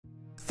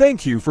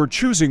Thank you for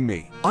choosing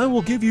me. I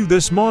will give you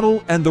this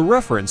model and the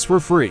reference for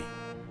free.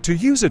 To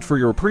use it for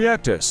your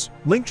practice,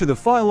 link to the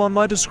file on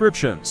my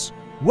descriptions.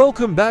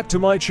 Welcome back to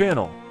my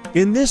channel.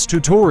 In this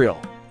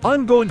tutorial,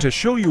 I'm going to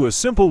show you a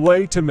simple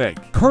way to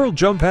make curl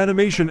jump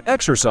animation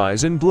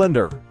exercise in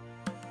Blender.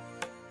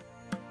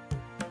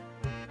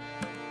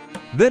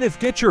 Then if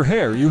get your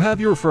hair you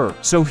have your fur,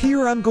 so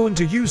here I'm going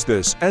to use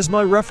this as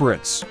my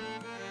reference.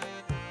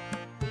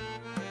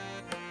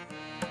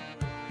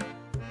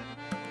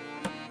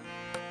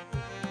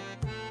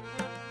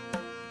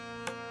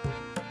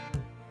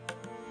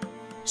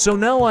 So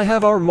now I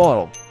have our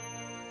model.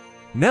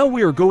 Now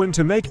we are going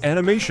to make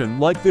animation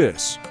like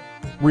this.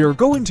 We are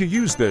going to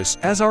use this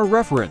as our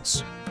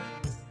reference.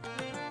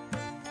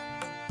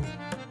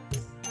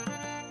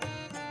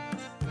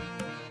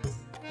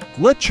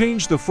 Let's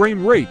change the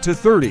frame rate to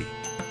 30.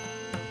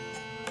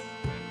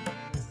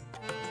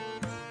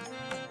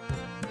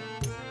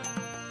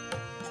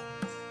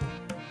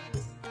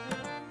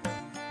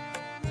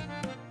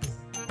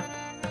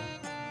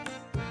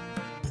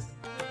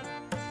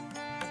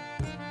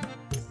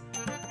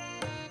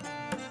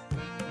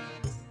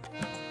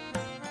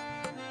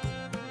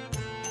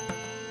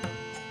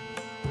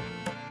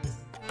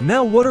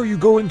 Now what are you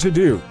going to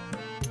do?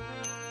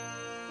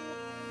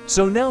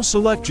 So now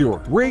select your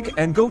rig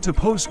and go to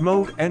post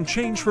mode and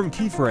change from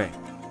keyframe.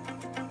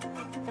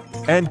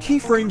 And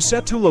keyframe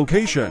set to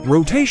location,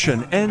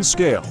 rotation and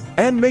scale.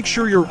 And make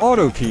sure your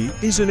auto key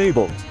is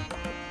enabled.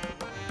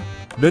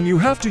 Then you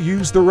have to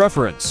use the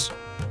reference.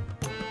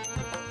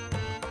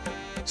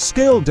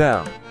 Scale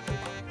down.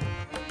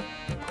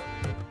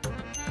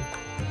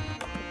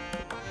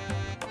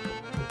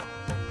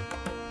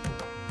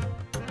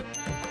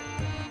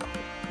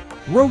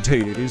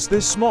 Rotate it is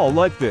this small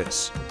like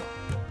this.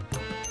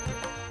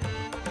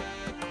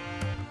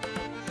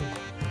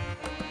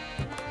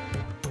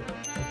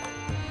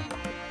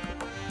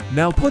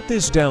 Now put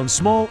this down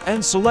small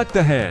and select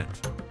the hand.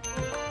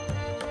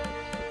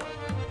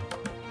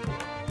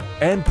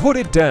 And put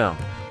it down.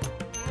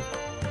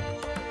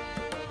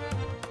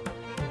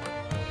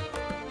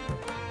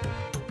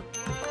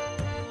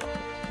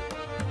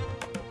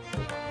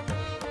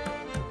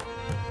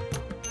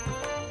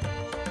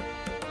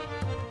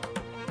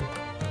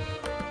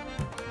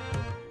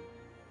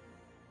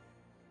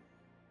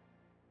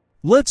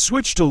 Let's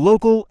switch to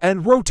local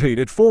and rotate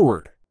it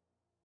forward.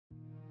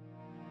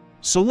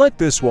 Select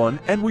this one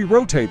and we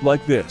rotate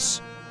like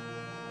this.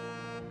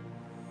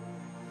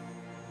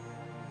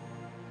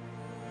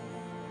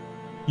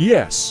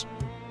 Yes.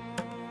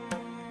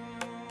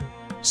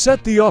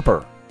 Set the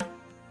upper.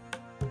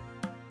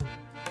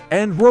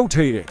 And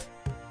rotate it.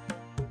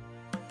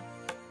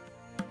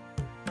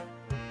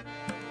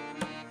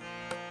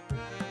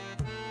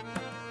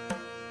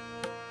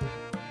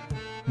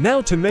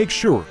 Now to make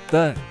sure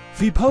that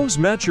the pose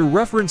match your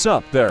reference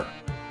up there.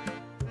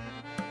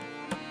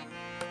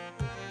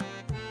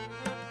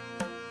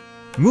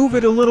 Move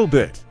it a little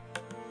bit.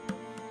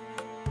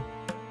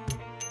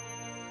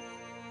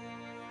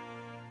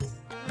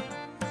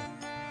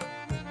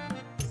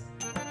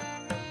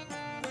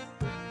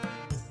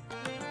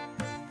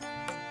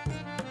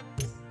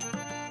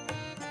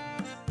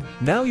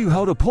 Now you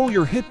how to pull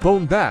your hip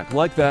bone back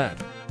like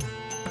that.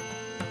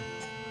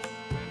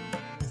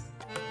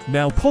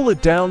 Now pull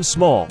it down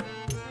small.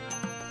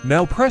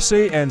 Now press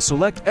A and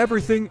select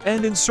everything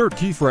and insert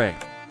keyframe.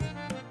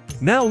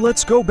 Now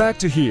let's go back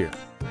to here.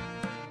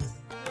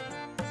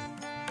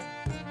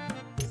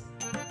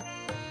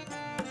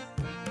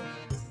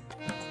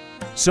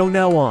 So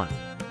now on.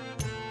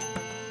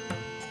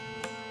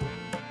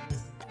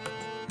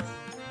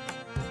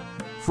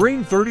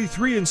 Frame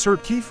 33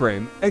 insert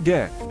keyframe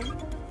again.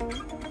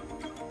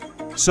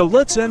 So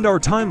let's end our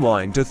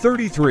timeline to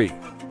 33.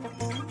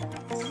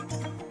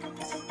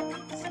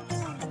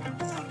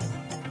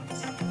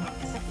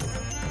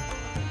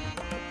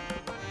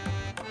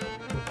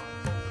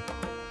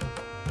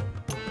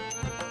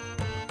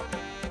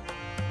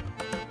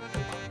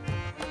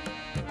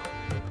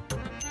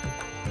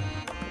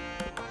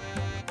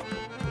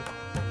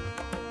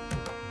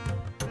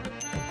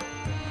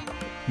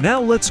 Now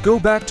let's go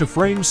back to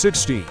frame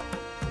 16.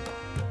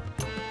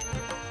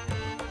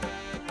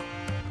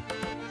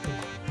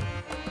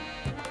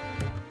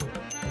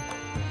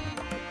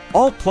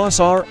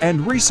 Alt+R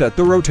and reset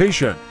the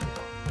rotation.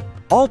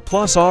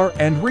 Alt+R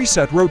and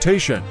reset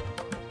rotation.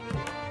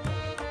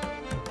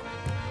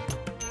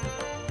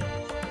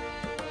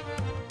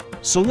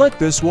 Select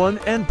this one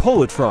and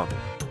pull it from.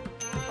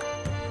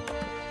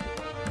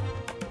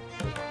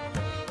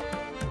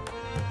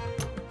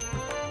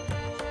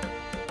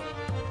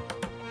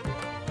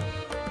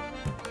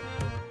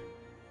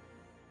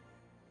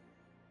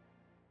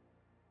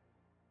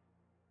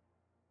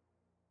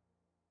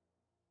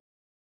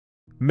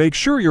 Make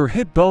sure your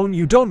hip bone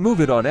you don't move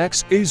it on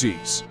X,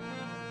 AZs.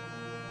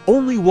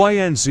 Only Y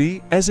and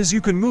Z, as you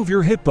can move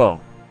your hip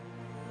bone.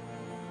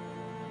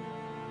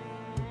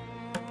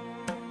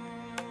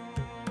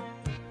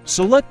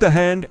 Select the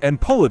hand and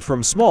pull it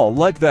from small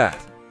like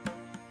that.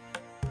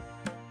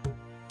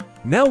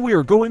 Now we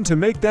are going to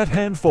make that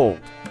hand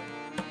fold.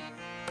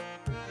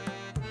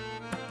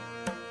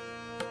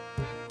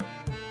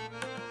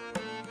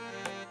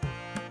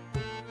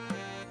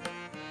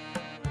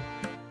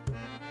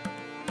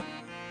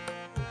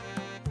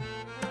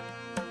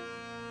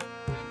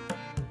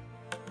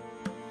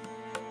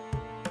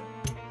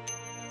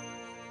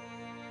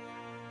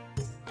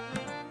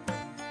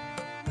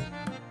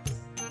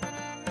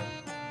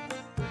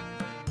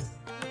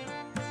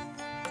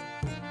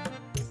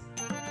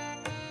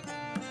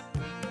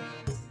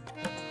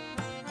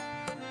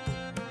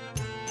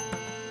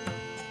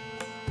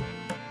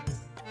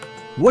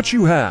 What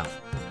you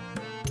have.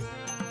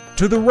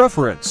 To the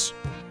reference.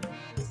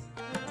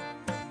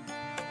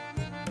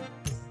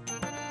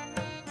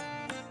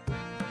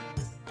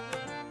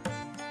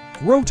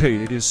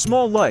 Rotate it is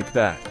small like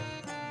that.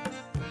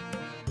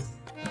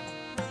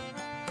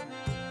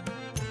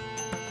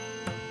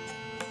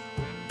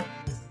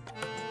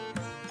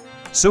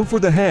 So for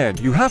the hand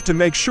you have to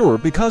make sure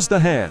because the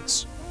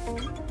hands.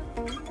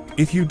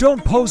 If you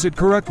don't pose it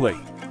correctly,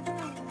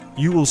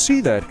 you will see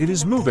that it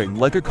is moving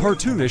like a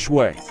cartoonish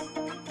way.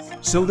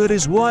 So that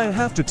is why I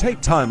have to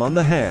take time on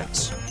the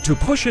hands, to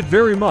push it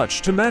very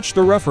much to match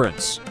the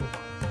reference.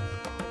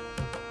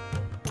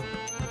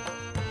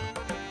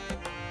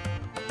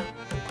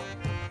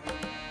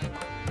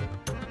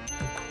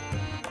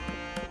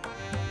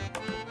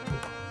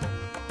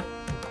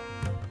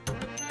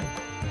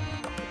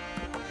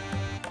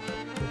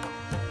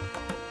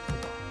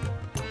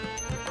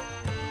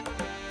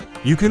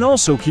 You can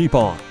also keep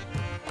on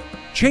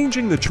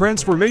changing the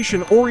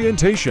transformation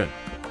orientation.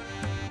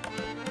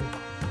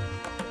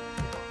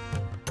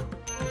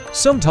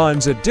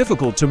 Sometimes it's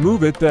difficult to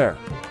move it there.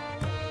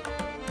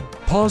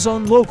 Pause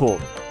on local.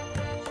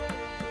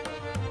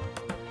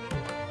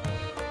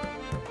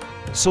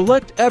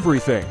 Select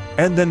everything,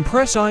 and then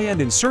press I and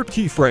insert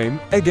keyframe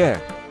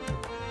again.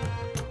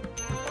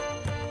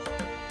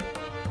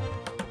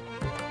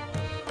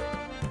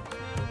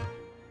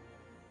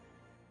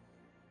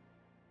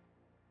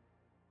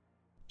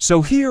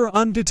 So here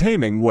I'm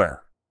detaining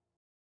where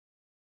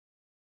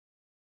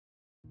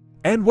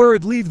and where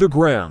it leave the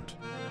ground.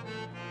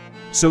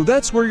 So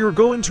that's where you're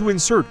going to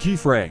insert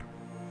keyframe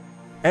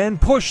and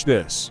push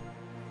this.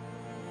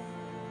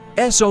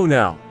 So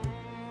now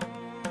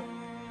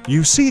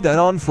you see that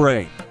on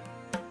frame.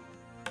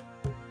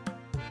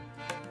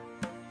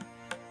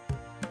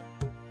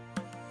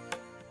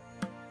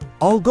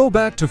 I'll go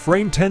back to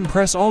frame 10,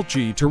 press Alt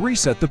G to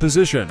reset the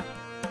position.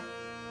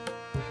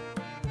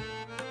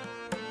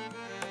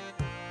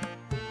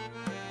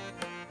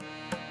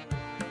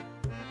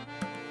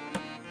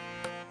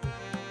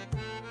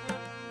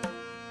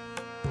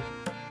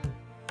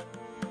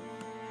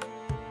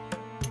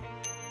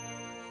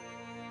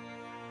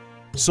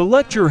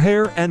 Select your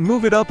hair and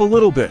move it up a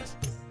little bit.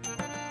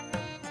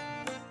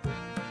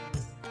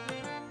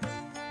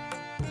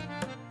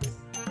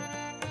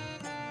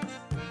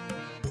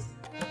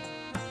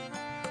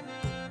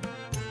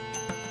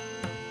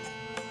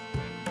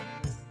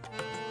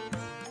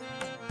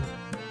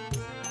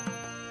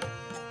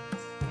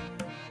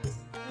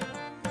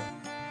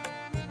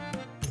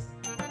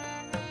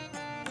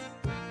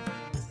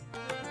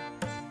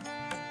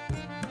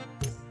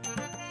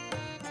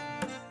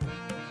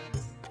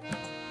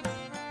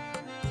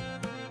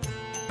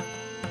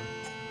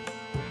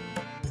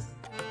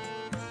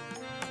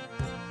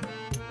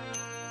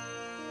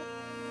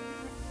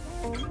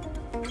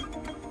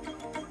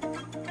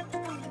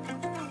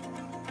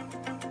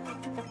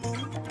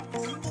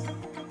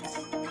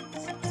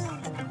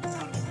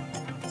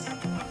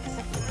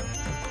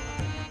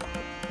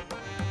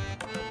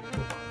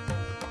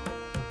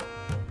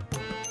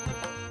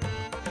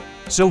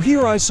 So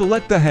here I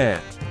select the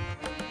hand,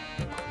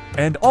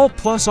 and Alt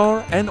plus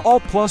R and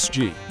Alt plus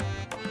G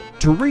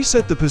to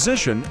reset the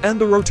position and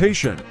the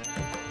rotation.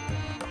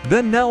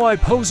 Then now I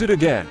pose it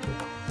again.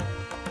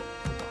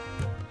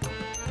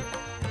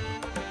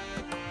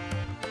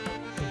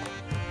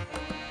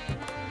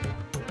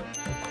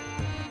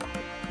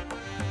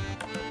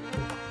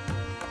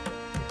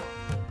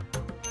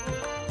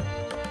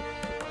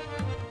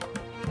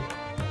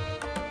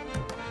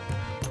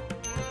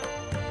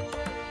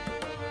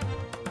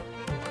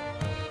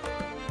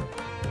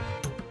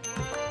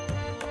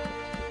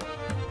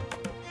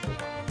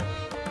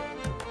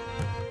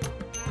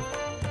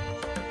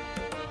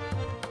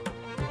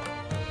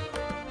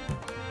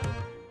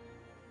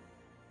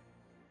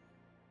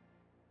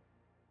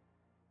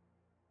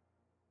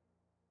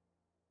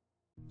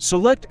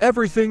 Select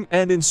everything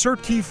and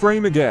insert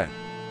keyframe again.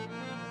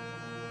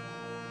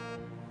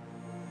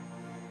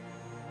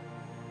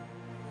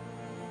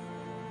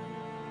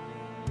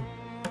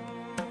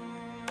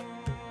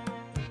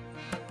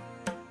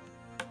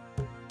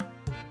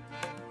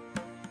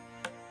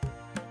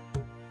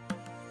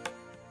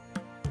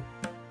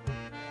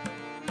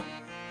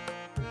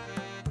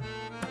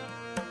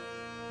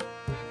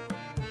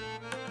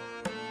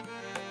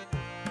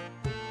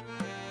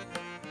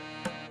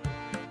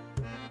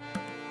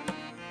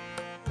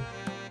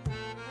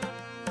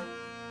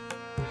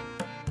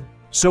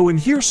 So in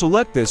here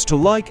select this to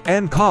like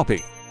and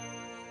copy.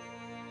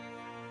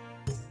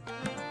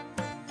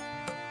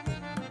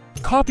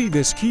 Copy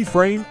this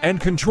keyframe and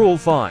Ctrl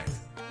 5.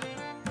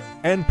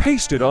 And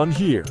paste it on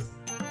here.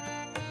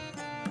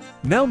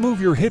 Now move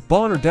your hit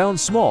banner down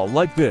small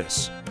like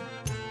this.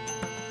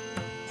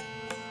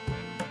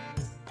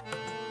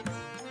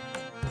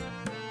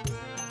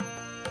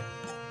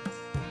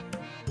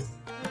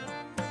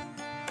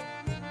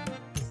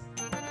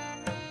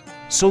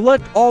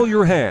 Select all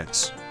your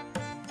hands.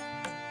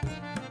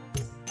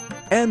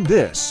 And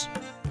this.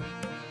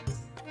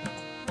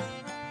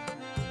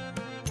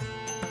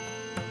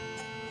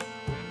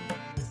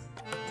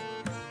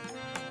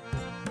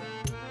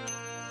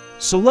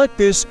 Select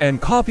this and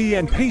copy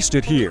and paste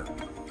it here.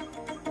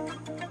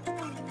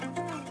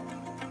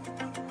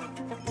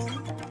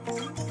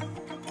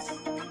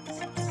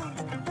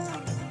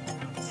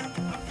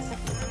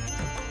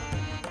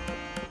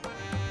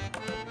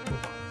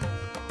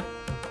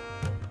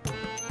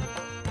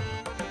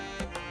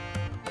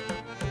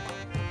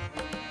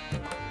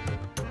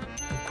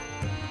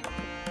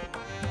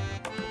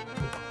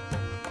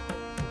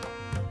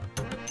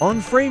 On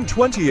frame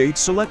 28,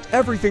 select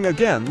everything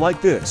again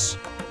like this.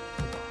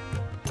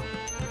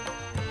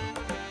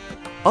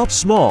 Up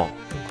small.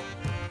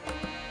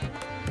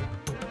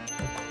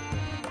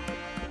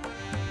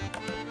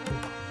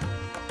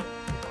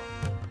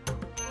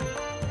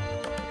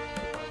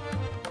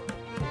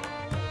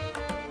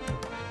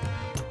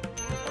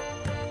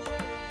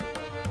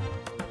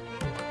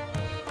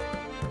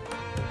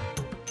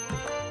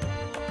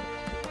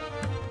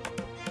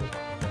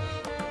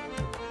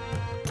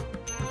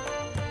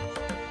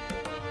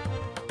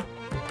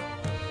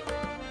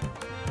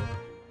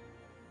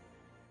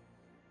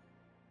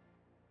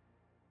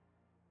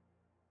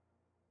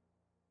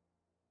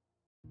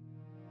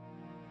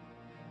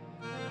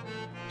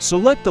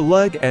 Select the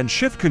leg and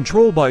Shift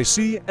Ctrl by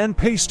C and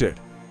paste it.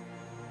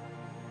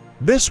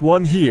 This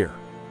one here.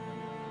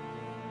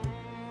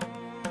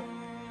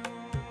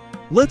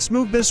 Let's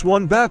move this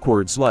one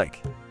backwards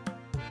like.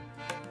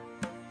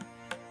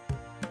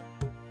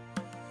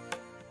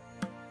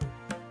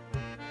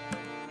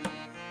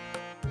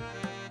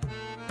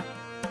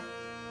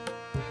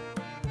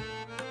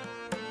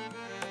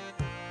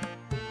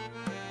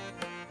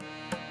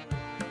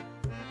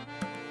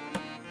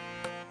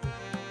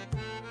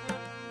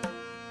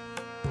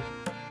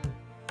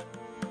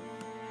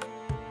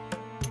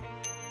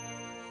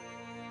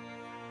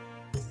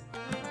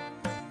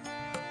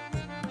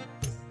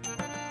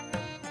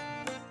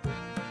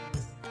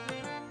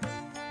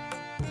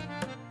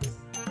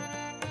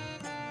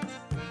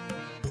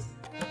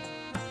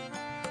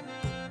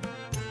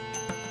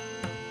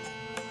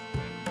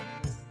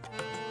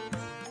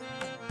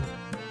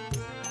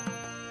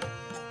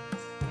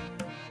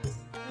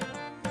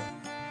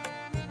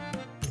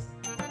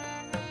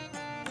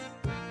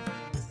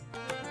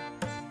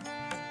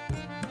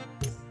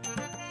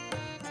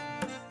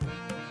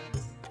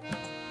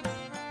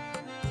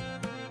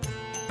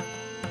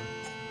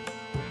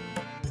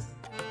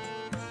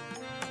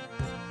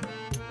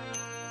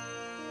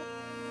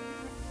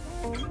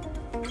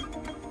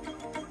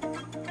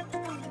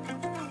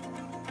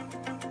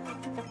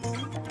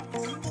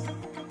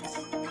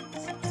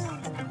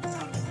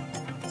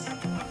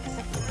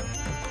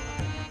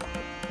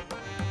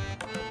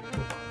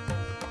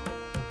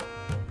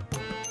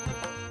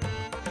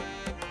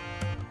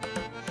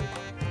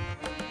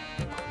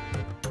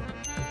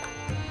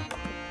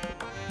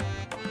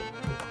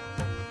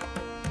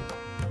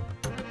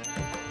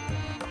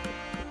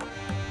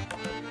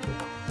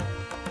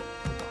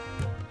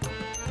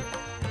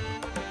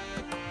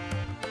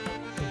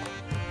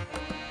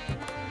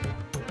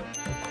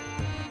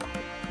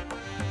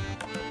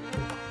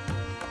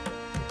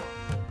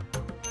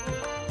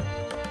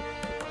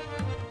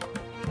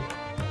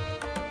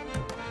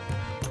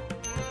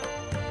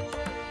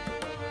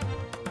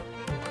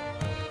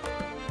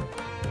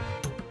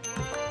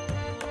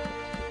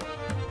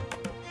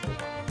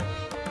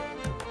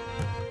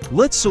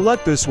 Let's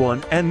select this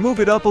one and move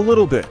it up a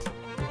little bit.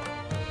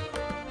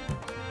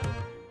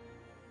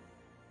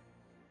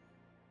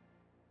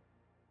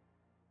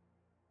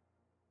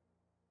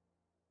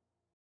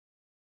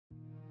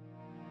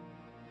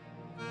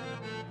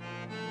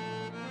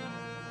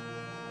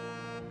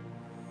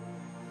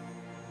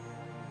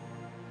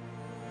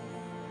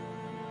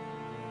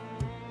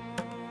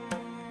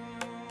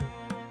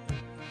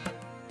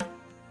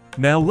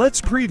 Now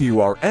let's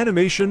preview our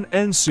animation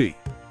and see.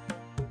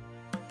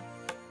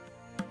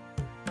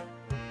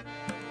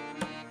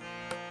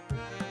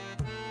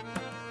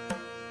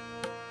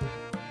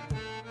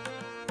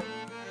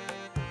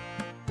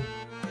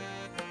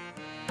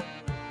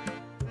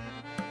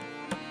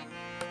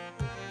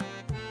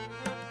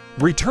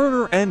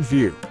 Returner and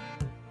view.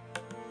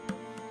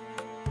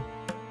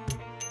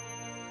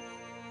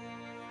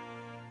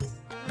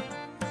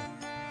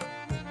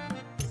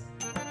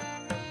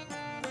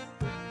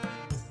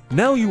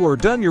 Now you are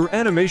done your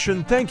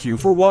animation. Thank you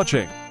for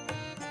watching.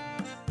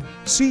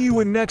 See you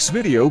in next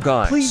video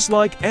guys. Please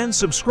like and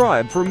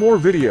subscribe for more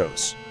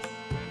videos.